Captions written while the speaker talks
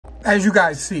As you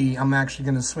guys see, I'm actually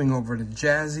going to swing over to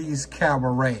Jazzy's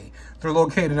Cabaret. They're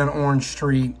located on Orange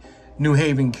Street, New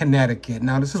Haven, Connecticut.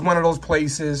 Now, this is one of those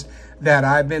places that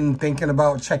I've been thinking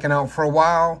about checking out for a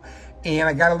while, and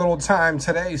I got a little time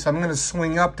today, so I'm going to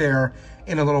swing up there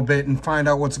in a little bit and find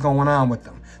out what's going on with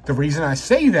them. The reason I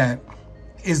say that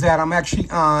is that I'm actually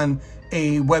on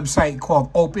a website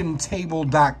called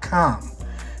OpenTable.com.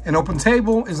 And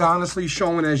OpenTable is honestly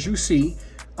showing, as you see,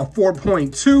 a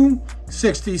 4.2,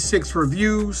 66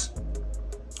 reviews.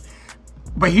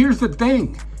 But here's the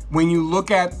thing. When you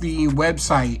look at the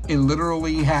website, it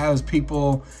literally has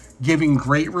people giving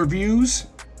great reviews,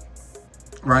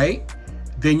 right?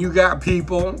 Then you got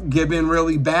people giving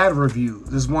really bad reviews.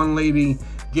 This one lady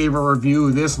gave a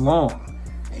review this long,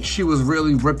 and she was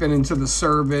really ripping into the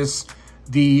service,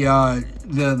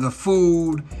 the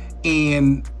food,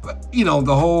 and you know,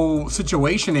 the whole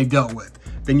situation they dealt with.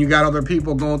 Then you got other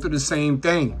people going through the same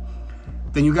thing.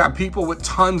 Then you got people with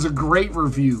tons of great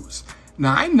reviews.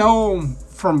 Now, I know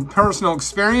from personal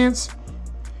experience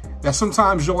that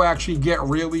sometimes you'll actually get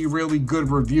really, really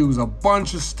good reviews, a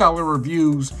bunch of stellar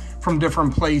reviews from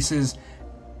different places,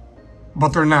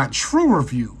 but they're not true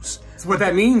reviews. So what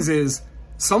that means is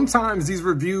sometimes these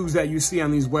reviews that you see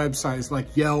on these websites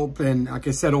like Yelp and, like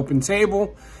I said,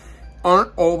 OpenTable,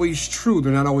 aren't always true.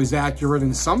 They're not always accurate.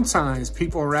 And sometimes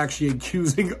people are actually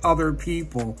accusing other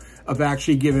people of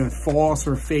actually giving false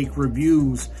or fake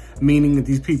reviews, meaning that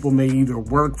these people may either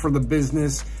work for the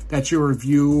business that you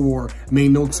review or may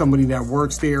know somebody that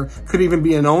works there, could even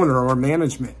be an owner or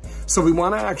management. So we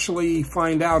want to actually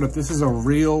find out if this is a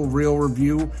real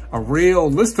review, a real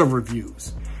list of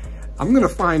reviews. I'm going to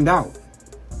find out.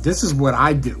 This is what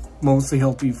I do, mostly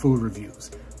healthy food reviews.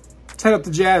 Let's head up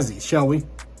to Jazzy, shall we?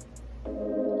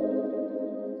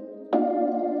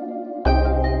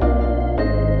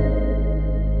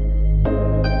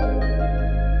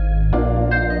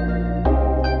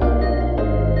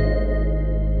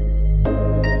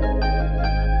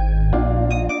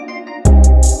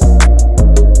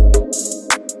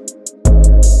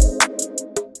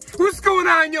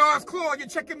 Y'all, it's Claude. You're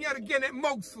checking me out again at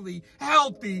Mostly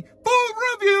Healthy Food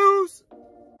Reviews.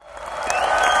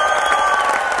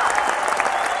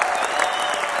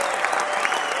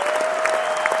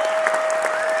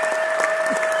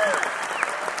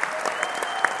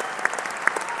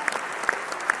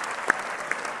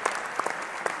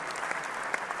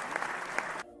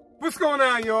 What's going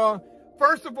on, y'all?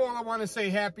 First of all, I want to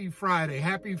say happy Friday.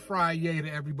 Happy Friday to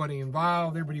everybody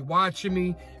involved, everybody watching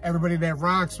me, everybody that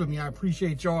rocks with me. I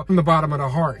appreciate y'all from the bottom of the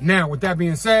heart. Now, with that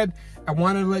being said, I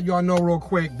wanted to let y'all know real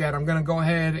quick that I'm going to go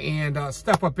ahead and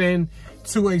step up in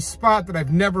to a spot that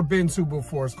I've never been to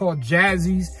before. It's called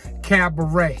Jazzy's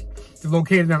Cabaret. They're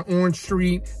located on Orange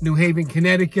Street, New Haven,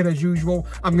 Connecticut, as usual.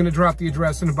 I'm going to drop the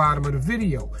address in the bottom of the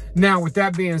video. Now, with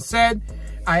that being said,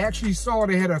 I actually saw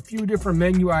they had a few different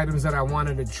menu items that I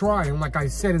wanted to try. And like I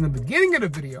said in the beginning of the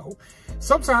video,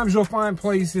 sometimes you'll find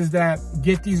places that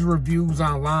get these reviews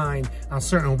online on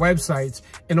certain websites.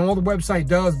 And all the website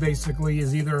does basically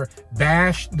is either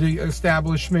bash the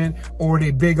establishment or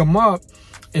they big them up.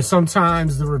 And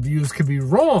sometimes the reviews could be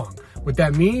wrong. What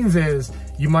that means is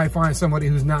you might find somebody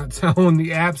who's not telling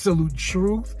the absolute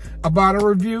truth about a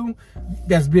review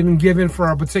that's been given for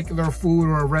a particular food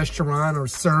or a restaurant or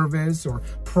service or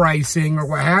pricing or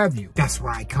what have you. That's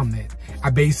where I come in. I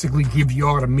basically give you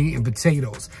all the meat and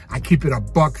potatoes. I keep it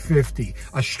 $1.50,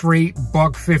 a straight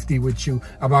 $1.50 with you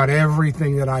about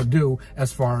everything that I do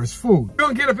as far as food. We're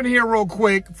gonna get up in here real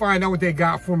quick, find out what they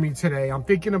got for me today. I'm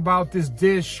thinking about this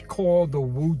dish called the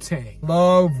Wu-Tang.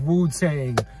 Love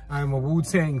Wu-Tang. I'm a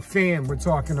Wu-Tang fan. We're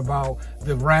talking about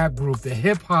the rap group, the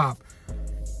hip hop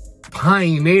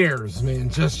pioneers, man,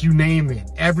 just you name it.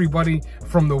 Everybody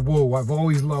from the Wu. I've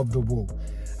always loved the Wu.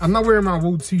 I'm not wearing my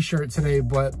Wu t-shirt today,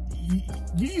 but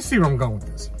you see where I'm going with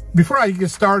this. Before I get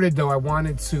started, though, I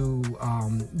wanted to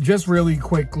just really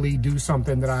quickly do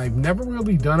something that I've never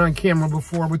really done on camera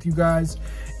before with you guys,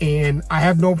 and I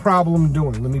have no problem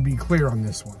doing. Let me be clear on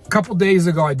this one. A couple days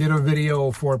ago, I did a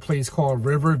video for a place called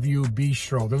Riverview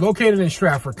Bistro. They're located in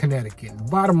Stratford, Connecticut. The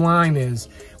bottom line is,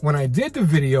 when I did the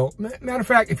video, matter of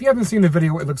fact, if you haven't seen the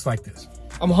video, it looks like this.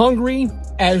 I'm hungry,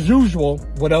 as usual.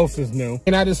 What else is new?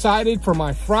 And I decided for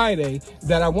my Friday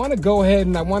that I want to go ahead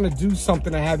and I want to do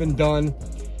something I haven't done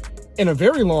in a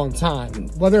very long time,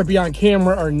 whether it be on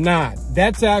camera or not.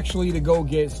 That's actually to go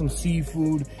get some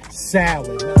seafood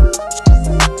salad.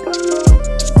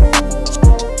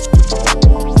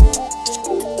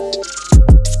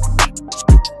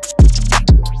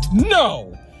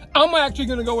 No! I'm actually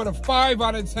gonna go with a 5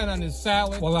 out of 10 on this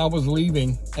salad. While I was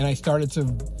leaving and I started to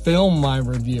film my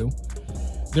review,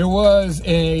 There was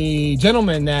a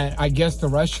gentleman that I guess the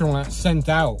restaurant sent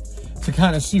out to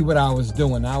kind of see what I was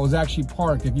doing. I was actually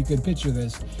parked, if you could picture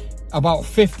this, about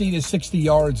 50 to 60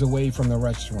 yards away from the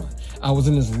restaurant. I was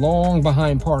in this long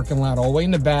behind parking lot all the way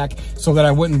in the back so that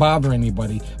I wouldn't bother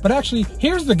anybody. But actually,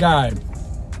 here's the guy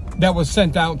that was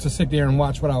sent out to sit there and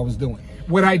watch what I was doing.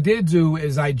 What I did do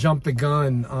is I jumped the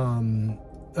gun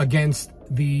against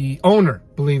the owner,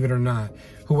 believe it or not,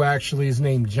 who actually is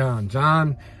named John.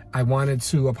 John, I wanted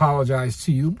to apologize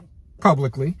to you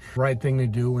publicly. Right thing to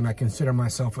do, and I consider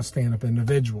myself a stand-up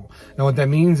individual. Now what that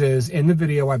means is, in the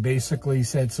video, I basically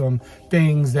said some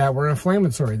things that were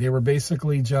inflammatory. They were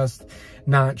basically just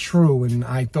not true, and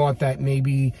I thought that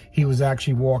maybe he was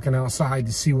actually walking outside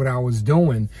to see what I was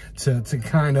doing, to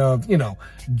kind of, you know,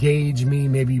 gauge me,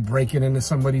 maybe breaking into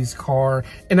somebody's car.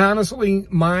 And honestly,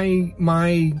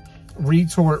 my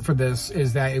retort for this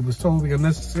is that it was totally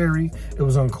unnecessary. It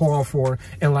was uncalled for.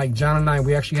 And like John and I,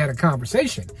 we actually had a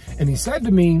conversation, and he said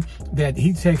to me that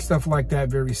he takes stuff like that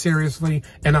very seriously,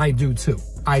 and I do too.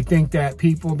 I think that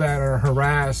people that are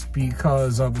harassed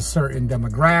because of a certain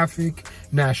demographic,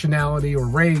 nationality, or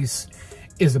race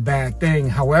is a bad thing.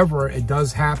 However, it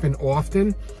does happen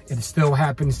often. It still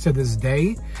happens to this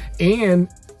day. And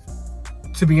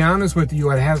to be honest with you,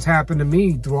 it has happened to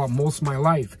me throughout most of my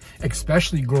life,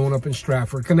 especially growing up in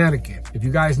Stratford, Connecticut. If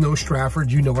you guys know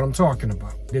Stratford, you know what I'm talking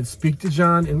about. I did speak to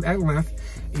John at length.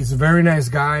 He's a very nice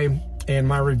guy, and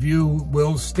my review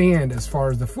will stand as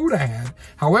far as the food I had.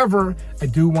 However, I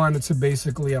do wanted to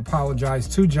basically apologize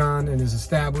to John and his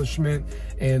establishment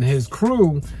and his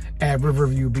crew at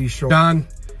Riverview Bistro. John,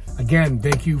 again,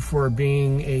 thank you for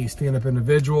being a stand-up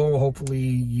individual. Hopefully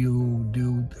you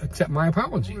do accept my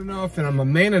apology. Enough, and I'm a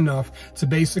man enough to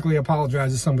basically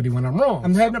apologize to somebody when I'm wrong.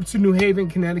 I'm heading up to New Haven,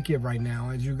 Connecticut right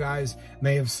now, as you guys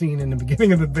may have seen in the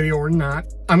beginning of the video or not.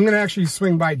 I'm gonna actually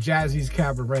swing by Jazzy's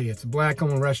Cabaret. It's a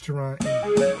black-owned restaurant.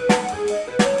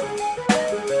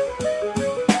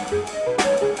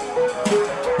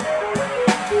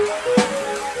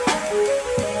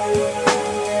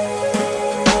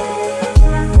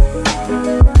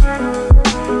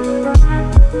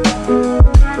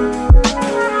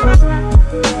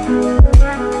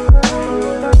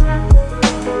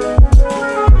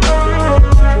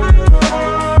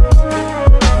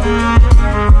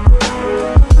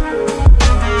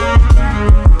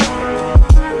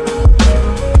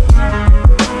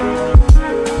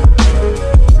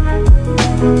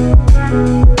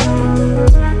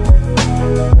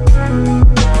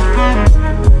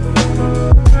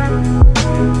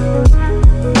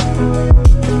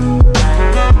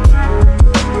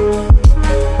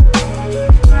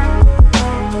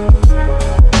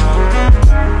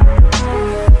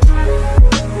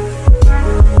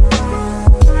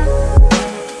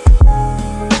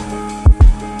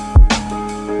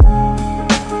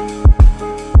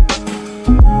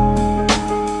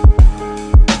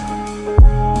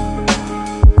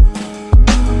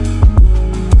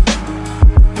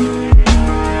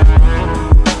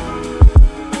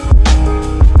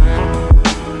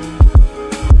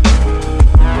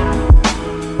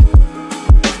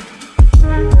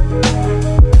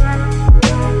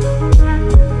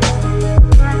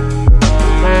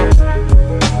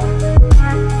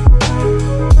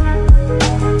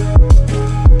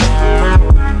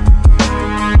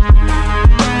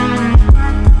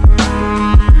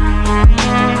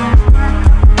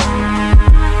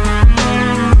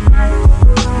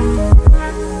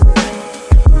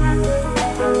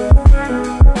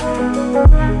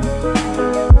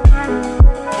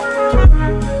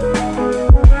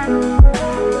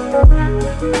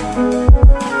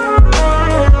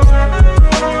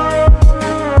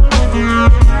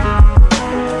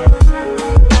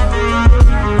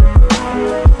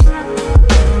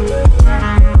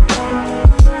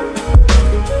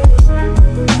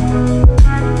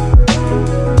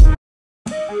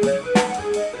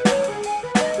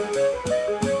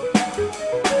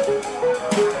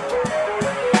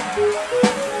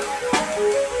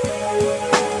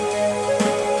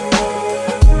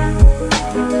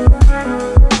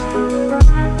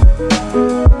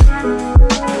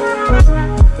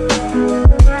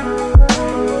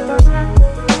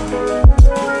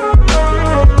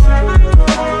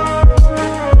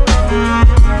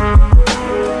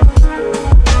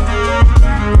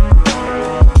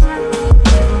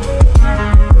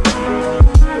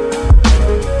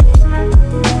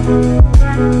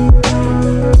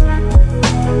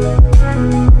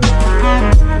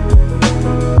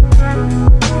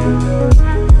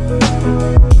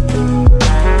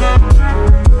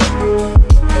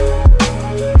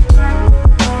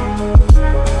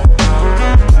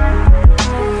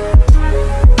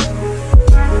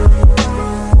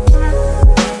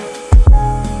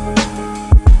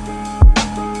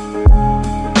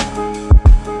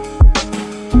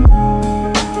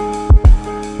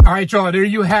 right, y'all, there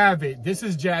you have it. This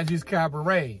is Jazzy's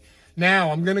Cabaret.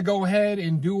 Now, I'm going to go ahead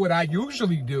and do what I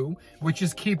usually do, which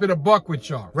is keep it a buck with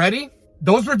y'all. Ready?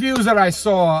 Those reviews that I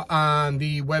saw on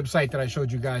the website that I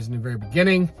showed you guys in the very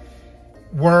beginning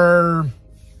were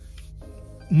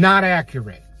not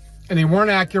accurate. And they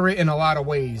weren't accurate in a lot of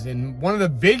ways. And one of the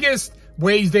biggest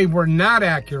ways they were not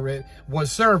accurate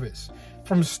was service.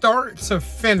 From start to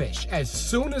finish, as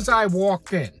soon as I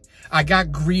walked in, I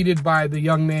got greeted by the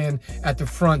young man at the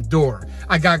front door.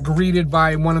 I got greeted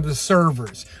by one of the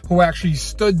servers who actually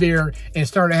stood there and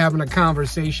started having a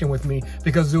conversation with me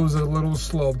because it was a little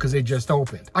slow because they just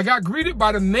opened. I got greeted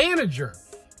by the manager,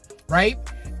 right?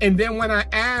 And then when I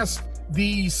asked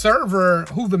the server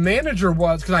who the manager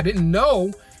was, because I didn't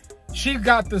know, she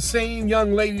got the same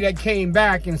young lady that came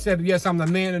back and said, yes, I'm the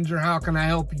manager. How can I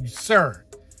help you, sir?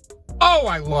 Oh,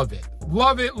 I love it.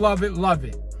 Love it, love it, love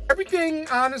it. Everything,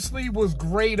 honestly, was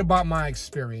great about my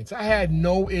experience. I had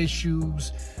no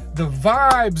issues. The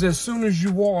vibes, as soon as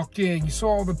you walked in, you saw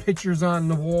all the pictures on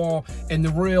the wall and the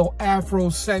real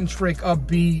Afrocentric,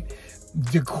 upbeat.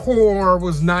 Decor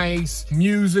was nice.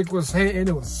 Music was hitting.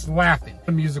 It was slapping.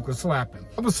 The music was slapping.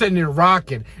 I was sitting there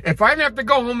rocking. If I didn't have to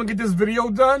go home and get this video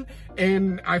done,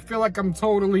 and I feel like I'm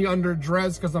totally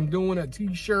underdressed because I'm doing a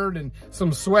t-shirt and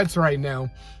some sweats right now,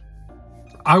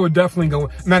 I would definitely go.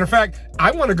 Matter of fact,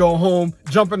 I want to go home,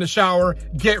 jump in the shower,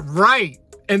 get right,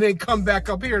 and then come back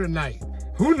up here tonight.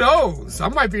 Who knows? I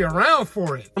might be around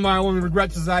for it. My only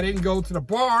regret is I didn't go to the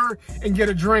bar and get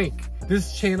a drink.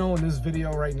 This channel and this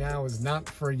video right now is not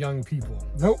for young people.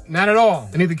 Nope, not at all.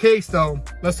 In either case, though,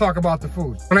 let's talk about the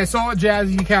food. When I saw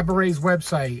Jazzy Cabaret's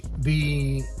website,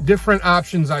 the different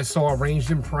options I saw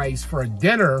ranged in price for a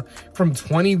dinner from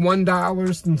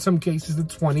 $21 in some cases to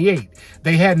 $28.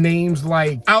 They had names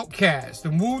like Outkast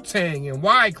and Wu-Tang and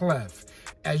Wyclef.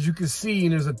 As you can see,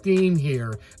 and there's a theme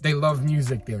here, they love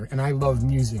music there, and I love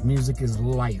music. Music is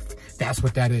life. That's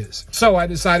what that is. So I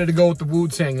decided to go with the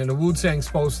Wu-Tang, and the Wu-Tang's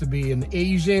supposed to be an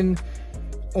Asian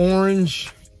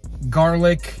orange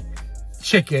garlic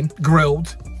chicken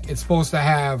grilled. It's supposed to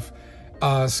have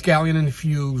scallion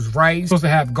infused rice. It's supposed to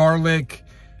have garlic,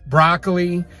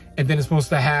 broccoli, and then it's supposed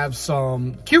to have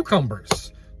some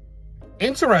cucumbers.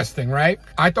 Interesting, right?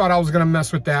 I thought I was gonna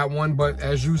mess with that one, but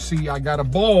as you see, I got a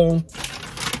bowl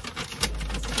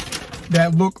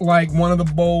that looked like one of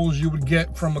the bowls you would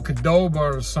get from a Qdoba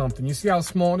or something. You see how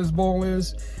small this bowl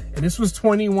is? And this was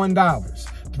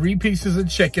 $21. 3 pieces of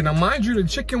chicken. Now, mind you, the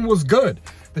chicken was good.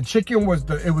 The chicken was,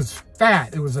 it was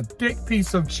fat. It was a thick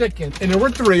piece of chicken. And there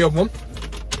were 3 of them.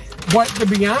 But to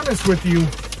be honest with you,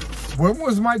 what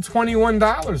was my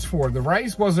 $21 for? The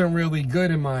rice wasn't really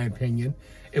good in my opinion.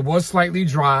 It was slightly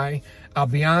dry. I'll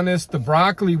be honest, the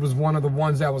broccoli was one of the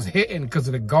ones that was hitting because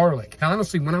of the garlic.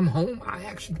 Honestly, when I'm home, I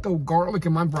actually throw garlic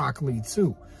in my broccoli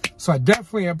too. So I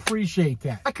definitely appreciate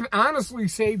that. I can honestly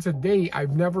say today,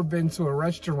 I've never been to a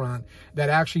restaurant that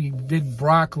actually did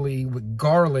broccoli with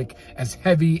garlic as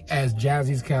heavy as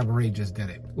Jazzy's Cabaret just did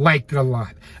it. Liked it a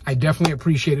lot. I definitely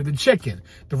appreciated the chicken.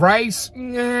 The rice,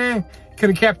 could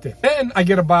have kept it. Then I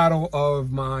get a bottle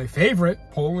of my favorite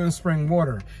Poland Spring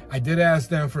water. I did ask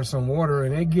them for some water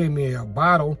and they gave me a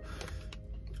bottle,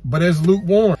 but it's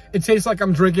lukewarm. It tastes like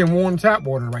I'm drinking warm tap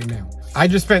water right now. I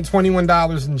just spent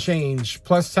 $21 and change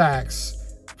plus tax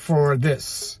for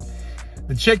this.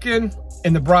 The chicken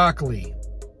and the broccoli.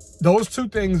 Those 2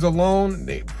 things alone,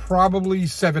 they probably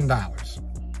 $7.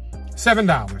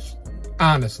 $7,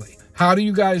 honestly. How do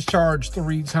you guys charge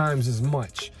 3 times as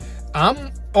much?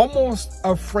 I'm almost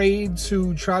afraid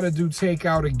to try to do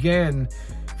takeout again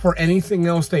for anything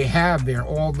else they have there,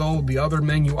 although the other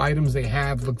menu items they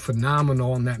have look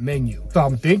phenomenal on that menu. So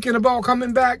I'm thinking about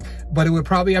coming back, but it would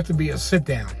probably have to be a sit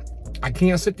down. I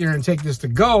can't sit there and take this to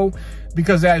go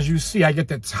because as you see, I get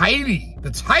the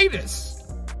tightest.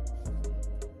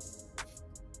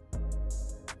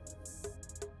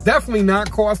 Definitely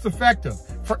not cost effective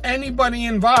for anybody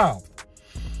involved,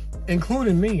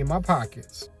 including me in my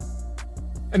pockets.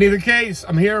 In either case,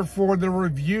 I'm here for the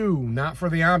review, not for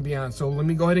the ambiance. So let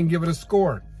me go ahead and give it a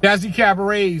score. Jazzy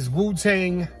Cabaret's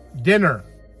Wu-Tang dinner.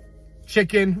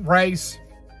 Chicken, rice,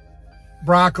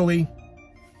 broccoli,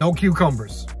 no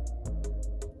cucumbers.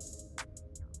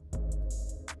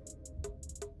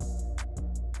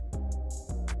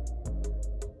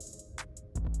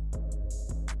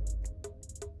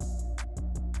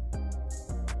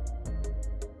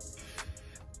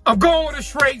 I'm going with a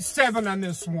straight 7 on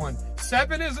this one.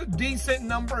 7 is a decent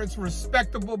number. It's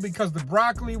respectable because the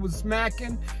broccoli was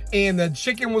smacking and the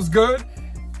chicken was good.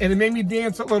 And it made me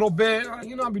dance a little bit.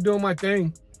 You know, I'll be doing my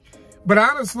thing. But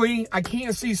honestly, I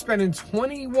can't see spending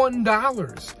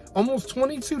 $21, almost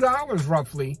 $22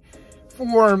 roughly,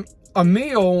 for a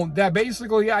meal that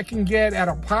basically I can get at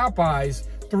a Popeyes,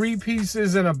 3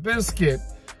 pieces and a biscuit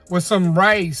with some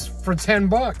rice for 10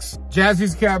 bucks.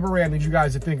 Jazzy's Cabaret, I need you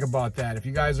guys to think about that. If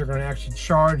you guys are gonna actually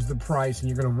charge the price and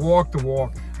you're gonna walk the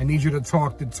walk, I need you to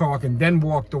talk the talk and then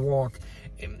walk the walk.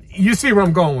 You see where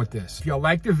I'm going with this. If y'all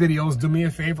like the videos, do me a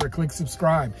favor, click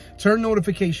subscribe. Turn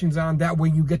notifications on, that way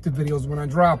you get the videos when I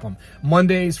drop them.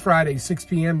 Mondays, Fridays, 6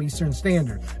 p.m. Eastern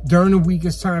Standard. During the week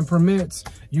as time permits,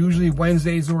 usually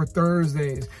Wednesdays or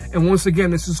Thursdays. And once again,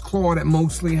 this is Claude at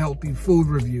Mostly Healthy Food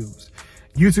Reviews.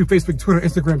 YouTube, Facebook, Twitter,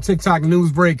 Instagram, TikTok,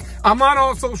 Newsbreak. I'm on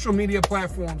all social media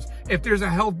platforms. If there's a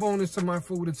health bonus to my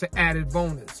food, it's an added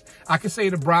bonus. I could say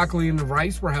the broccoli and the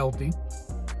rice were healthy.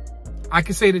 I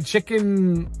could say the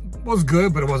chicken was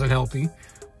good, but it wasn't healthy.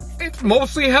 It's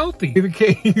mostly healthy. In the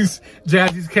case,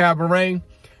 Jazzy's Cabaret.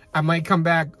 I might come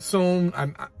back soon.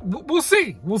 We'll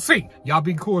see. We'll see. Y'all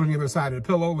be cool on the other side of the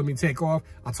pillow. Let me take off.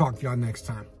 I'll talk to y'all next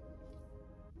time.